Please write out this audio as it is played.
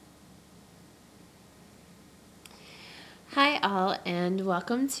Hi all, and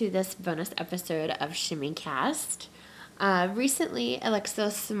welcome to this bonus episode of ShimmyCast. Recently,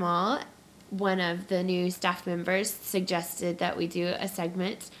 Alexa Small, one of the new staff members, suggested that we do a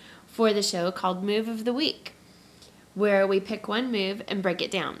segment for the show called Move of the Week, where we pick one move and break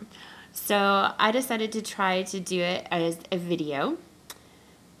it down. So I decided to try to do it as a video.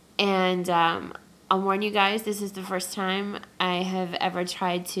 And I'll warn you guys, this is the first time I have ever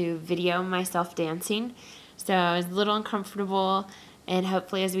tried to video myself dancing. So I was a little uncomfortable, and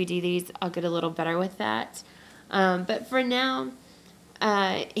hopefully as we do these, I'll get a little better with that. But for now,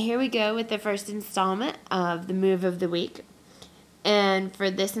 here we go with the first installment of the Move of the Week. And for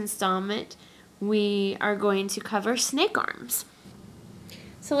this installment, we are going to cover snake arms.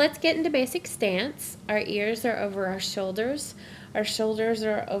 So let's get into basic stance. Our ears are over our shoulders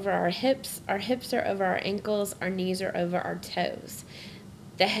are over our hips are over our ankles, our knees are over our toes.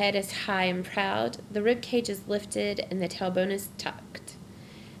 The head is high and proud, the rib cage is lifted, and the tailbone is tucked.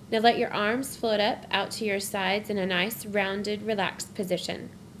 Now let your arms float up out to your sides in a nice, rounded, relaxed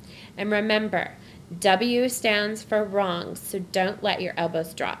position. And remember, W stands for wrong, so don't let your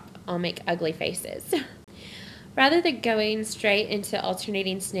elbows drop. I'll make ugly faces. Rather than going straight into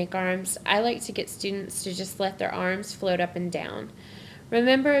alternating snake arms, I like to get students to just let their arms float up and down.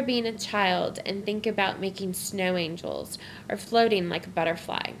 Remember being a child and think about making snow angels or floating like a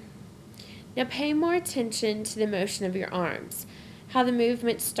butterfly. Now pay more attention to the motion of your arms, how the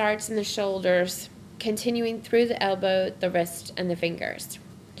movement starts in the shoulders, continuing through the elbow, the wrist, and the fingers.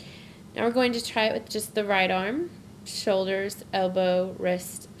 Now we're going to try it with just the right arm, shoulders, elbow,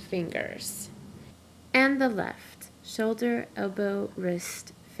 wrist, fingers. And the left, shoulder, elbow,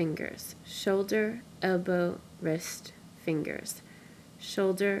 wrist, fingers. Shoulder, elbow, wrist, fingers.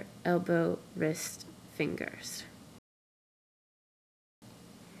 Shoulder, elbow, wrist, fingers.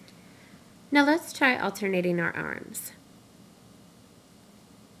 Now let's try alternating our arms.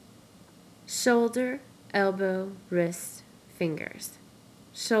 Shoulder, elbow, wrist, fingers.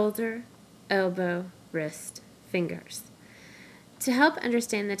 Shoulder, elbow, wrist, fingers. To help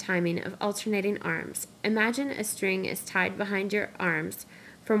understand the timing of alternating arms, imagine a string is tied behind your arms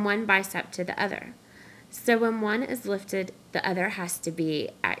from one bicep to the other. So when one is lifted, the other has to be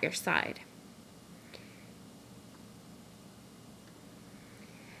at your side.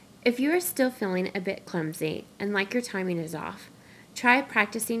 If you are still feeling a bit clumsy and like your timing is off, try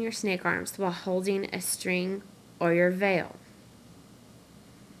practicing your snake arms while holding a string or your veil.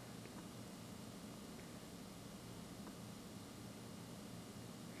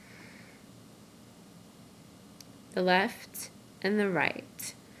 The left and the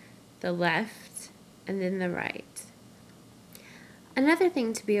right. The left and then the right. Another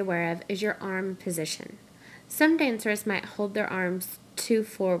thing to be aware of is your arm position. Some dancers might hold their arms too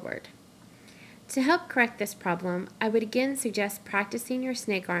forward. To help correct this problem, I would again suggest practicing your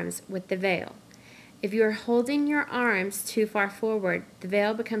snake arms with the veil. If you are holding your arms too far forward, the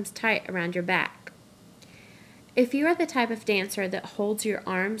veil becomes tight around your back. If you are the type of dancer that holds your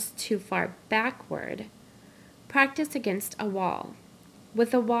arms too far backward, practice against a wall.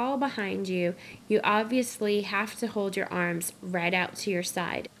 With a wall behind you, you obviously have to hold your arms right out to your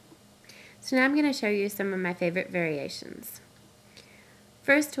side. So now I'm going to show you some of my favorite variations.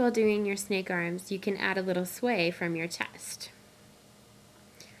 First, while doing your snake arms, you can add a little sway from your chest.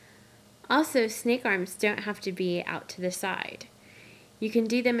 Also, snake arms don't have to be out to the side. You can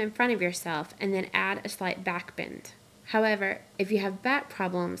do them in front of yourself and then add a slight back bend. However, if you have back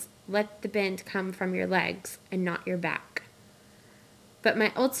problems, let the bend come from your legs and not your back. But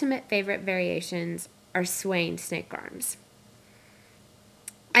my ultimate favorite variations are swaying snake arms.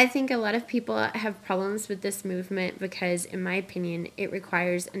 I think a lot of people have problems with this movement because, in my opinion, it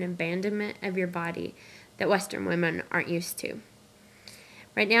requires an abandonment of your body that Western women aren't used to.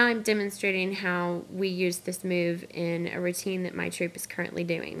 Right now I'm demonstrating how we use this move in a routine that my troupe is currently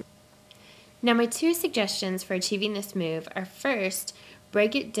doing. Now my two suggestions for achieving this move are: first,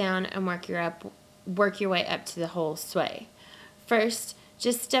 break it down and work your way up to the whole sway. First,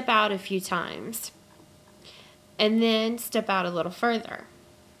 just step out a few times, and then step out a little further.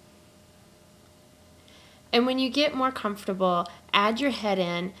 And when you get more comfortable, add your head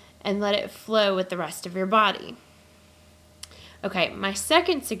in and let it flow with the rest of your body. Okay, my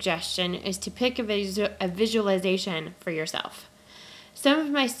second suggestion is to pick a visualization for yourself. Some of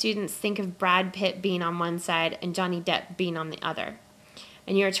my students think of Brad Pitt being on one side and Johnny Depp being on the other,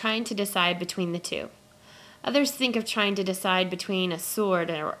 and you are trying to decide between the two. Others think of trying to decide between a sword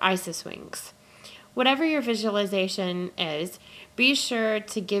or Isis wings. Whatever your visualization is, be sure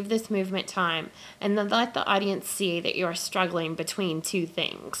to give this movement time and then let the audience see that you are struggling between two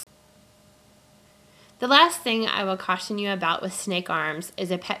things. The last thing I will caution you about with snake arms is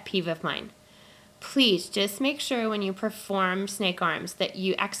a pet peeve of mine. Please just make sure when you perform snake arms that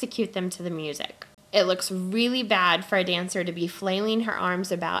you execute them to the music. It looks really bad for a dancer to be flailing her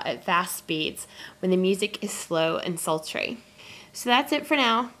arms about at fast speeds when the music is slow and sultry. So that's it for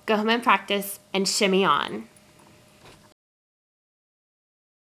now. Go home and practice and shimmy on.